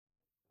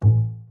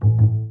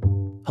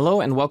Hello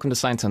and welcome to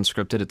Science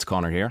Unscripted. It's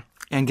Connor here.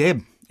 And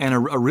Gabe. And a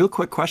real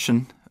quick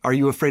question. Are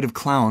you afraid of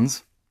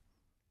clowns?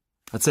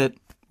 That's it.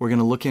 We're going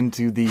to look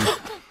into the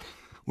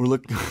we're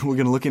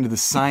going to look into the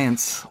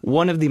science.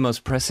 One of the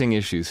most pressing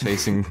issues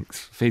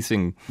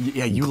facing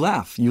Yeah, you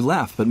laugh,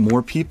 but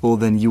more people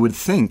than you would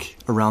think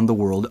around the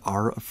world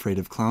are afraid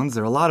of clowns.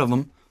 There are a lot of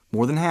them,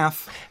 more than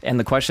half. And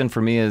the question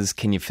for me is,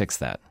 can you fix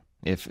that?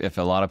 If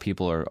a lot of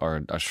people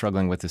are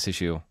struggling with this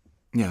issue.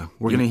 Yeah,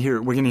 we're going to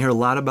hear a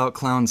lot about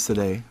clowns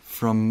today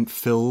from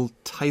Phil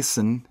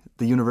Tyson,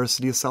 the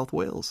University of South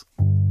Wales.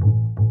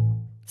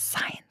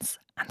 Science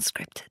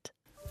Unscripted.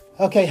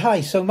 Okay,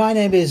 hi. So my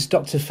name is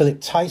Dr.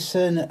 Philip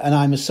Tyson, and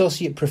I'm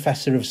Associate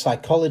Professor of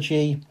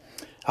Psychology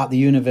at the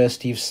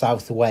University of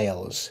South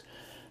Wales.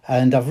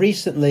 And I've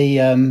recently,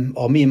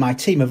 me and my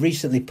team have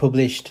recently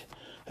published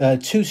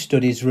 2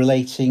 studies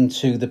relating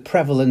to the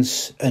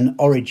prevalence and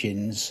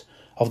origins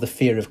of the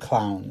fear of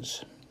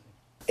clowns.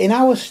 In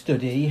our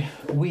study,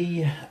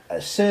 we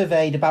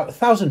surveyed about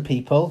 1,000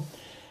 people,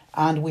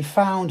 and we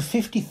found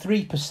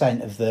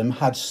 53% of them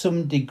had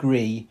some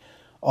degree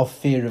of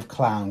fear of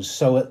clowns.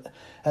 So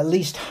at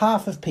least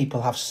half of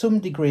people have some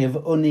degree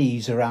of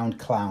unease around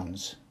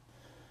clowns.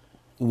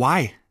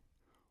 Why?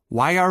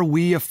 Why are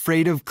we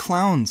afraid of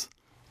clowns?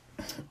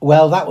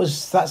 Well,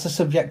 that's the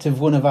subject of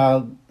one of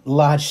our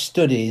large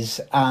studies,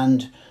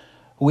 and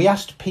we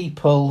asked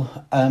people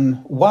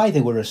why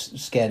they were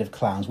scared of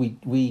clowns.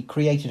 We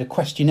created a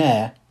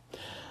questionnaire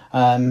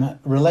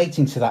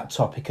relating to that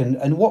topic,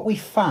 and what we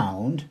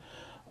found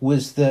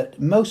was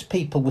that most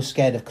people were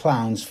scared of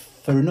clowns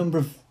for a number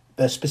of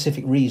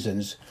specific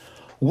reasons.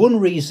 One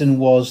reason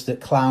was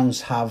that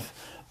clowns have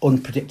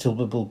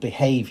unpredictable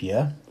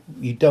behaviour.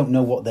 You don't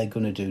know what they're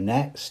going to do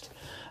next.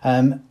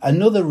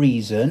 Another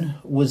reason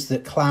was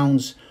that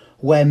clowns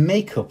wear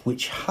makeup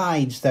which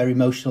hides their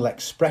emotional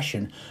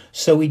expression,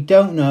 so we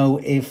don't know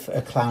if a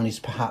clown is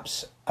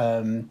perhaps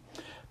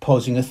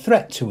posing a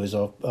threat to us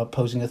or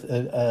posing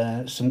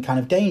some kind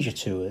of danger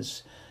to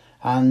us.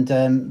 And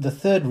the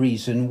third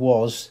reason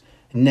was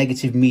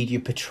negative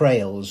media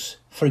portrayals.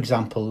 For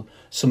example,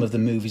 some of the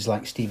movies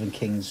like Stephen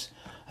King's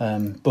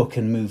book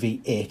and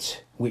movie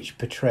It, which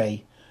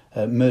portray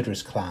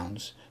murderous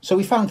clowns. So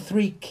we found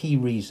 3 key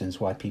reasons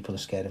why people are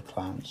scared of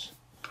clowns.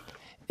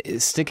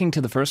 Sticking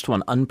to the first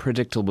one,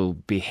 unpredictable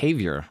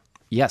behavior.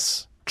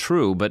 Yes,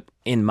 true, but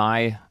in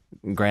my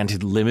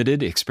granted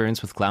limited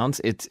experience with clowns,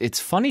 it's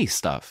funny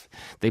stuff.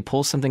 They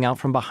pull something out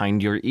from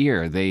behind your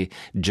ear. They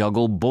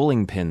juggle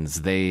bowling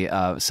pins. They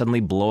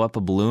suddenly blow up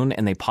a balloon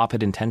and they pop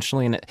it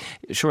intentionally. And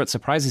it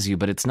surprises you,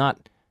 but it's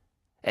not.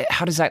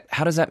 How does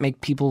that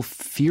make people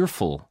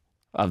fearful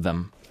of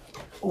them?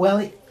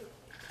 Well,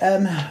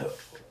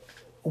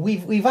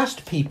 we've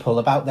asked people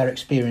about their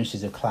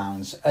experiences of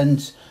clowns,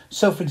 and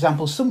so, for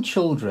example, some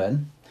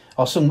children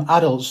or some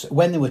adults,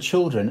 when they were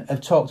children, have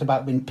talked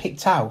about being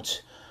picked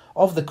out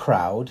of the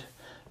crowd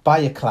by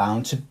a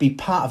clown to be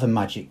part of a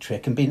magic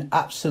trick and being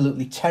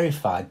absolutely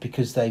terrified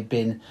because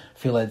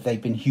feel like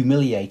they've been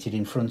humiliated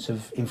in front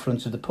of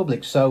the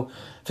public. So,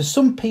 for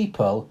some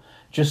people,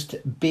 just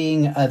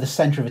being the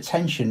centre of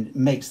attention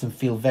makes them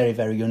feel very,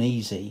 very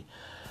uneasy.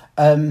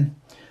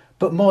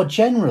 But more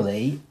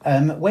generally,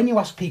 when you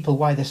ask people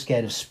why they're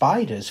scared of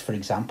spiders, for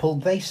example,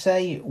 they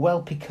say,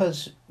 well,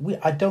 because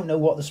I don't know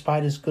what the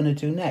spider's going to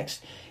do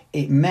next.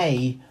 It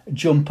may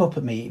jump up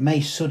at me. It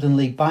may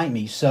suddenly bite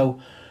me. So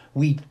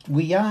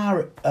we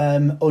are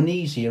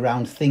uneasy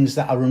around things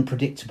that are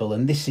unpredictable.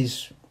 And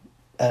this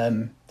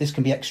can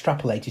be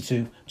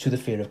extrapolated to the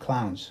fear of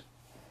clowns.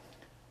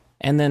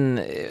 And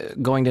then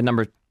going to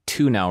number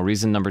 2 now,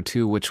 reason number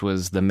 2, which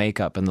was the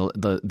makeup and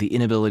the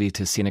inability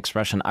to see an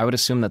expression. I would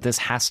assume that this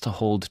has to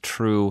hold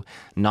true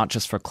not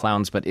just for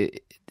clowns, but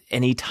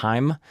any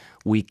time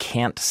we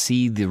can't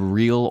see the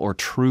real or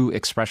true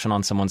expression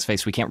on someone's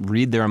face, we can't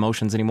read their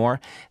emotions anymore,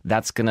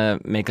 that's going to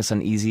make us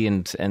uneasy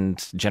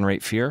and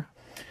generate fear?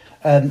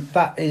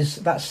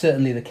 That's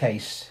certainly the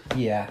case,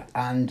 yeah.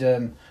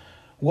 And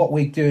what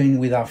we're doing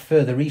with our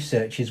further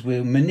research is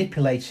we're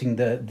manipulating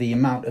the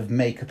amount of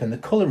makeup and the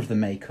colour of the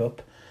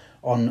makeup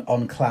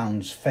on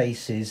clowns'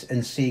 faces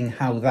and seeing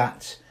how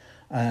that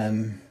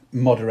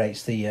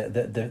moderates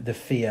the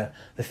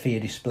fear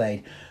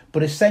displayed.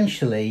 But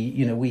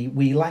essentially,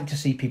 we like to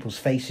see people's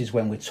faces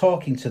when we're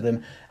talking to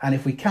them, and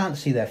if we can't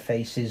see their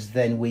faces,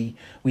 then we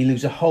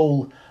lose a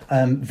whole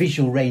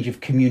visual range of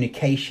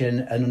communication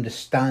and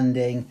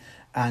understanding,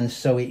 and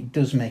so it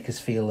does make us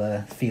feel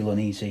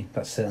uneasy.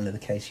 That's certainly the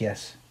case,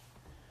 yes.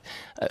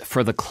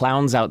 For the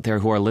clowns out there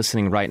who are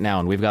listening right now,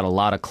 and we've got a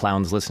lot of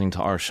clowns listening to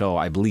our show,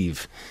 I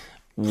believe.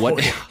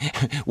 What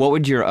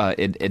would your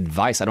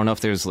advice? I don't know if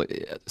there's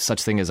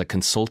such thing as a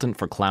consultant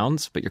for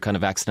clowns, but you're kind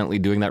of accidentally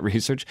doing that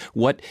research.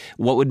 What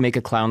would make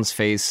a clown's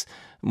face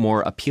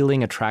more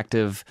appealing,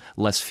 attractive,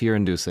 less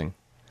fear-inducing?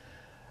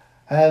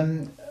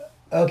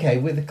 Okay,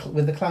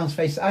 with the clown's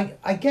face,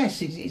 I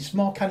guess it's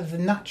more kind of the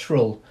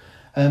natural.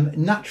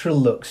 Natural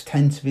looks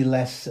tend to be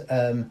less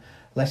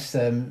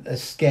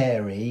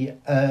scary.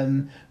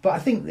 But I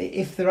think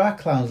if there are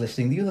clowns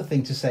listening, the other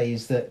thing to say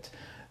is that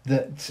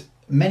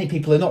many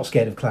people are not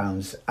scared of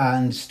clowns,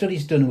 and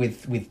studies done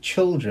with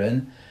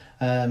children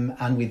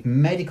and with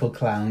medical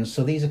clowns.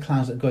 So these are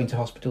clowns that go into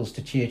hospitals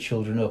to cheer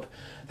children up.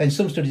 Then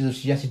some studies have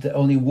suggested that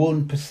only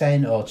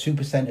 1% or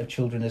 2% of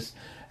children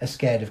are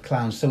scared of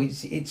clowns. So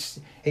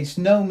it's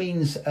no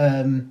means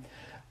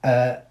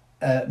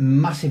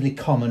massively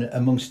common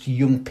amongst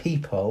young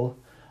people.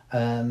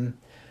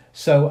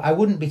 So I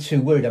wouldn't be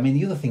too worried. I mean,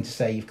 the other thing to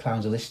say, if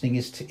clowns are listening,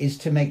 is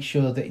to make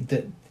sure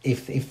that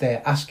if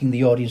they're asking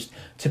the audience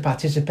to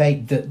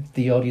participate, that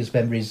the audience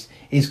member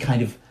is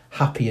kind of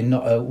happy and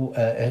not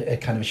a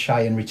kind of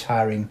shy and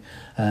retiring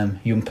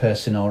young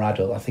person or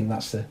adult. I think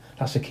that's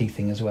a key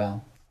thing as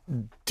well.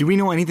 Do we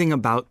know anything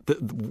about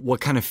what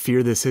kind of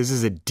fear this is?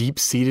 Is it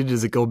deep-seated?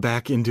 Does it go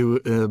back into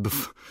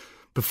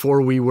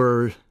before we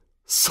were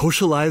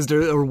socialized,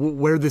 or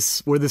where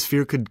this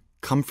fear could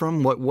come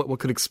from? What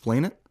could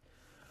explain it?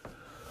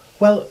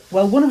 Well,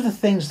 one of the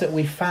things that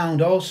we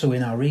found also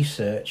in our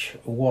research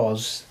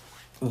was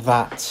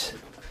that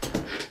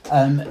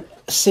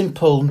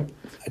simple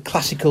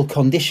classical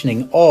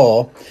conditioning,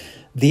 or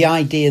the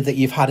idea that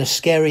you've had a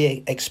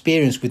scary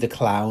experience with a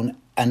clown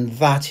and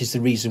that is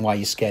the reason why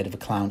you're scared of a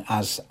clown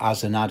as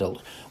an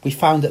adult. We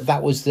found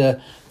that was the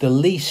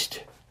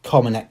least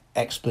common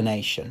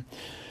explanation,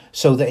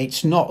 so that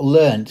it's not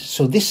learned.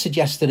 So this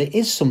suggests that it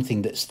is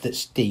something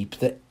that's deep,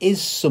 that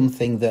is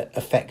something that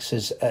affects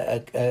us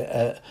at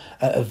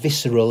a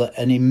visceral,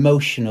 an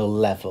emotional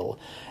level.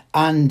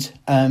 And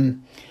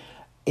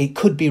it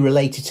could be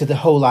related to the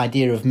whole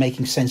idea of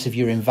making sense of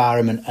your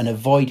environment and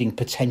avoiding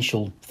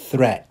potential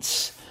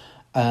threats.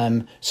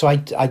 So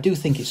I do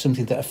think it's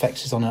something that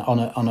affects us on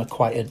a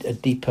quite a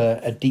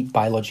deep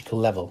biological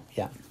level.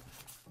 Yeah.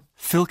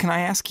 Phil, can I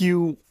ask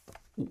you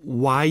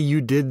why you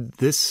did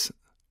this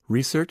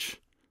research?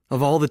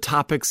 Of all the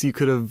topics you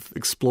could have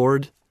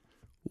explored,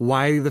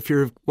 why the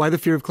fear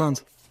of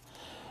clowns?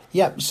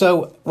 Yeah.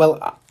 So,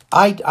 well,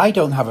 I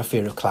don't have a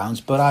fear of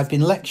clowns, but I've been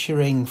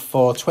lecturing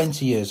for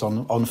 20 years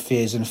on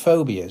fears and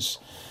phobias.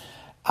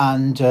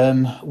 And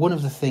one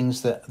of the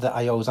things that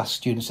I always ask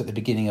students at the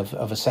beginning of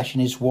a session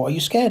is, what are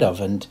you scared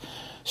of? And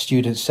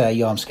students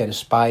say, I'm scared of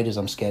spiders,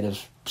 I'm scared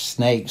of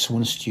snakes.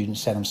 One student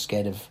said, I'm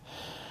scared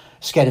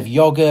of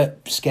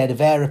yogurt, scared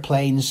of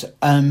aeroplanes.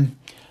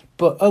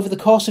 But over the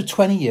course of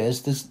 20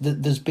 years,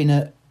 there's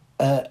been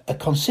a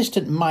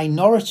consistent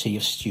minority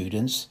of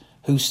students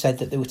who said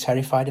that they were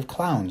terrified of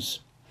clowns.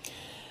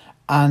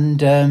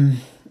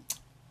 And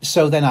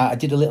so then I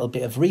did a little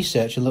bit of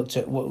research and looked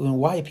at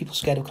why are people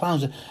scared of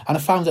clowns, and I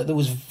found that there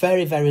was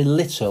very, very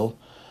little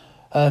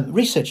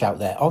research out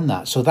there on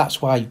that. So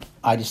that's why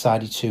I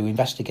decided to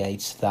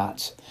investigate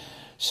that.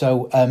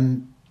 So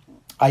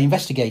I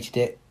investigated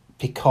it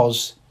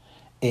because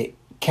it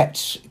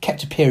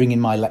kept appearing in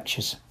my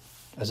lectures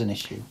as an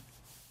issue.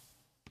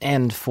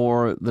 And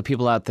for the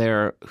people out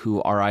there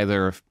who are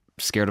either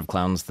scared of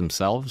clowns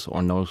themselves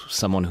or know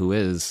someone who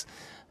is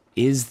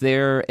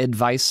there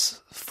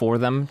advice for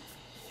them?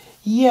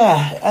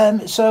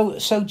 Yeah,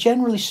 so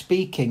generally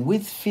speaking,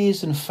 with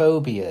fears and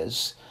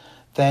phobias,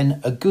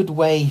 then a good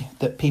way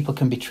that people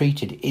can be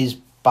treated is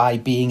by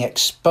being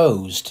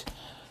exposed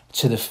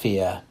to the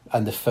fear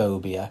and the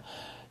phobia.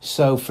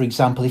 So, for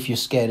example, if you're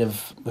scared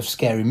of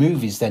scary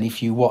movies, then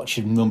if you watch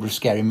a number of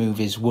scary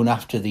movies one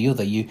after the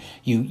other,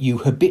 you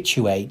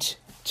habituate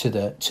to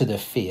the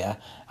fear,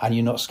 and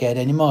you're not scared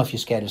anymore. If you're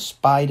scared of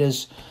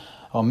spiders,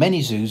 or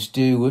many zoos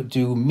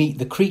do meet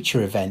the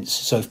creature events.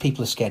 So if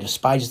people are scared of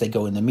spiders, they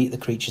go and they meet the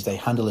creatures, they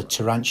handle a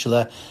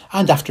tarantula,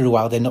 and after a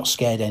while they're not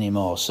scared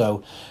anymore.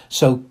 So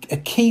a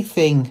key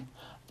thing,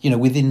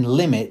 within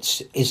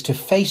limits, is to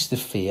face the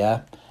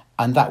fear,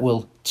 and that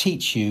will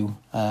teach you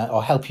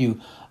or help you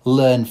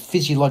learn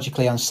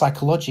physiologically and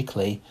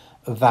psychologically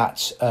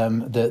that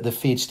the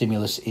feared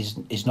stimulus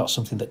is not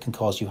something that can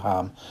cause you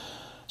harm.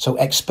 So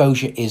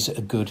exposure is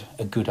a good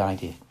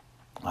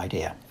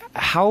idea.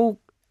 How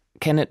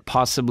can it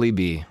possibly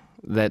be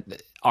that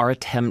our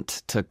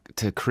attempt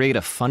to create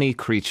a funny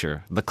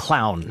creature, the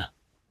clown,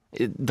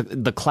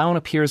 the clown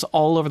appears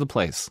all over the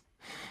place,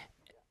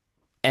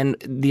 and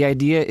the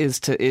idea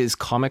is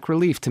comic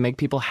relief, to make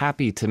people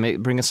happy, to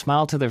bring a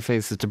smile to their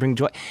faces, to bring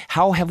joy.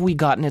 How have we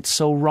gotten it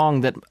so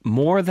wrong that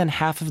more than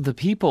half of the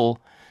people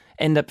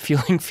end up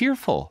feeling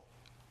fearful?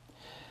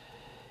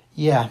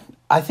 Yeah,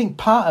 I think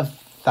part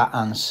of that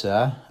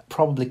answer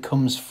probably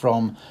comes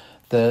from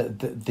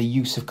the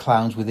use of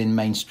clowns within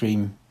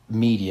mainstream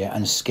media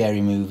and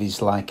scary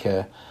movies like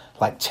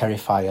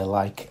Terrifier,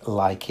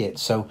 like it.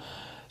 So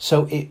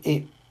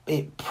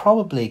it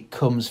probably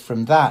comes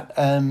from that.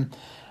 And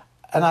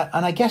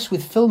I guess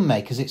with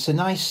filmmakers, it's a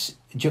nice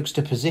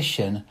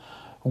juxtaposition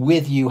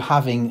with you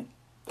having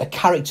a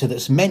character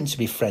that's meant to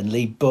be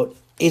friendly but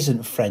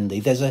isn't friendly.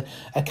 There's a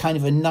kind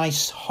of a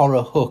nice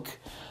horror hook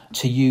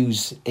to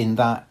use in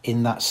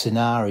that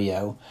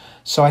scenario.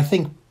 So I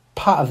think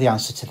part of the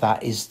answer to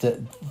that is that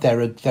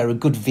they're a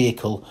good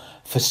vehicle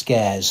for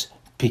scares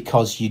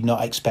because you're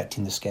not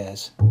expecting the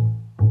scares.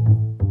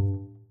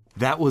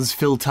 That was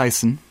Phil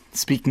Tyson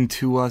speaking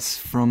to us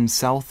from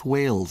South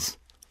Wales,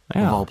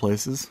 of all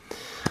places.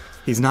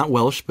 He's not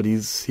Welsh, but he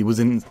was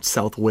in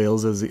South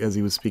Wales as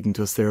he was speaking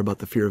to us there about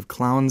the fear of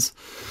clowns.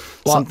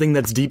 Well, something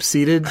that's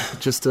deep-seated,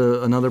 just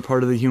another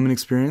part of the human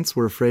experience.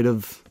 We're afraid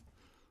of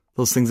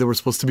those things that were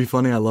supposed to be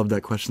funny. I love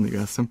that question that you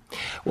asked him.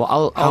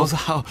 Well,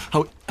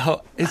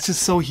 how it's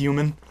just so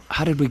human.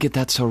 How did we get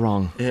that so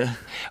wrong? Yeah.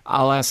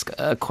 I'll ask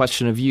a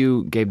question of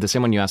you, Gabe, the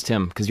same one you asked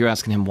him, because you're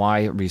asking him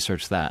why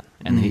research that,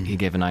 and he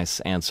gave a nice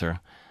answer.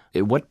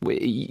 What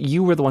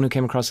you were the one who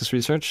came across this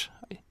research?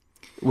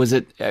 Was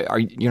it?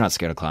 You're not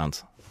scared of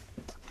clowns?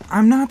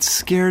 I'm not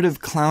scared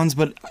of clowns,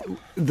 but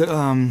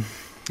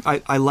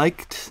I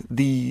liked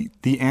the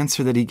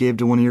answer that he gave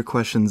to one of your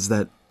questions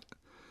that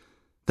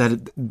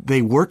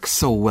they work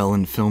so well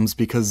in films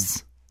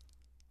because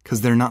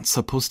they're not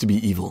supposed to be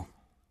evil.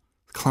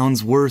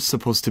 Clowns were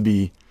supposed to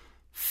be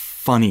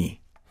funny,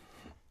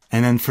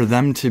 and then for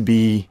them to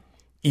be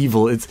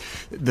evil, it's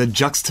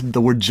the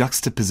word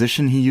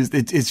juxtaposition he used.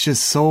 It's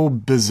just so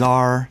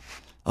bizarre,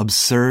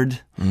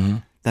 absurd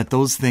that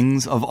those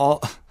things of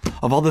all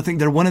the things,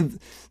 they're one of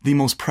the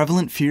most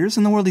prevalent fears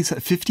in the world. He said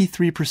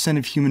 53%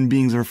 of human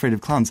beings are afraid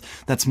of clowns.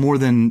 That's more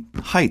than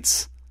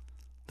heights.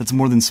 That's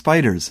more than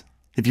spiders.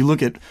 If you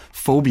look at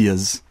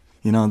phobias,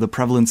 the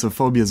prevalence of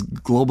phobias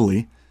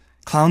globally,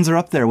 clowns are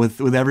up there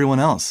with everyone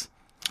else.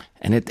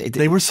 And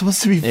they were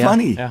supposed to be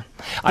funny. Yeah.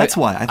 That's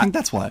why. I think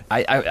that's why.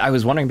 I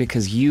was wondering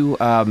because you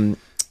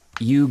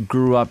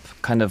grew up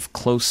kind of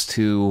close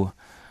to,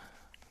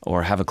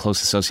 or have a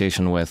close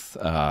association with,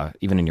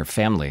 even in your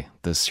family,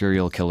 the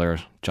serial killer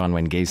John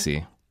Wayne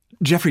Gacy.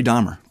 Jeffrey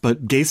Dahmer,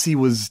 but Gacy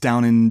was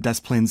down in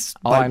Des Plaines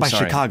by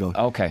Chicago.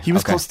 Okay, he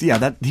was close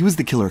to, he was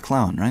the killer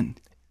clown, right?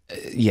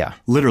 Yeah,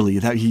 literally.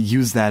 That he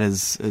used that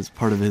as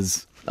part of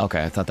his.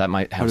 Okay, I thought that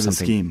might have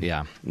something. Scheme.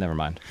 Yeah, never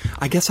mind.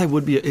 I guess I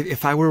would be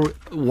if I were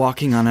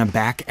walking on a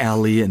back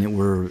alley and it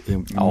were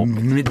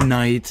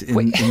midnight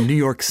in New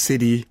York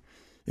City,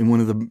 in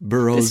one of the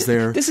boroughs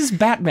there. This is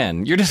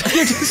Batman. You're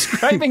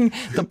describing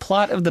the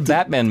plot of the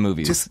Batman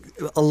movies. Just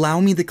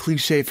allow me the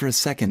cliche for a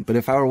second. But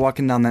if I were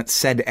walking down that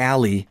said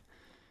alley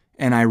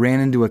and I ran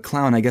into a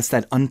clown, I guess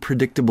that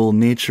unpredictable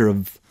nature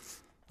of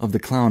the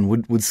clown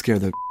would scare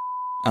the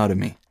out of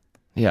me.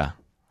 Yeah.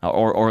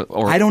 Or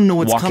I don't know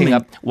what's coming.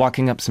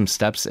 Walking up some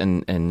steps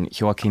and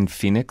Joaquin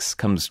Phoenix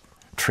comes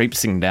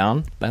traipsing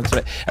down. That's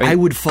what I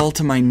would fall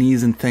to my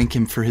knees and thank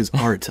him for his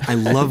art. I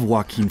love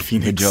Joaquin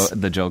Phoenix.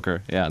 The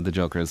Joker. Yeah, the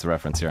Joker is the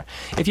reference here.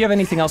 If you have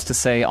anything else to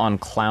say on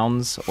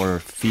clowns or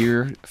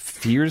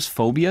fears,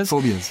 phobias.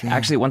 Yeah.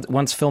 Actually,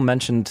 once Phil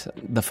mentioned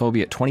the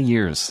phobia, 20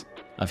 years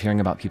of hearing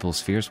about people's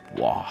fears.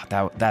 Wow,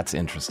 that's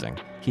interesting.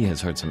 He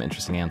has heard some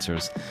interesting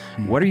answers.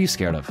 What are you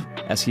scared of?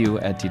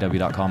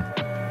 su@dw.com.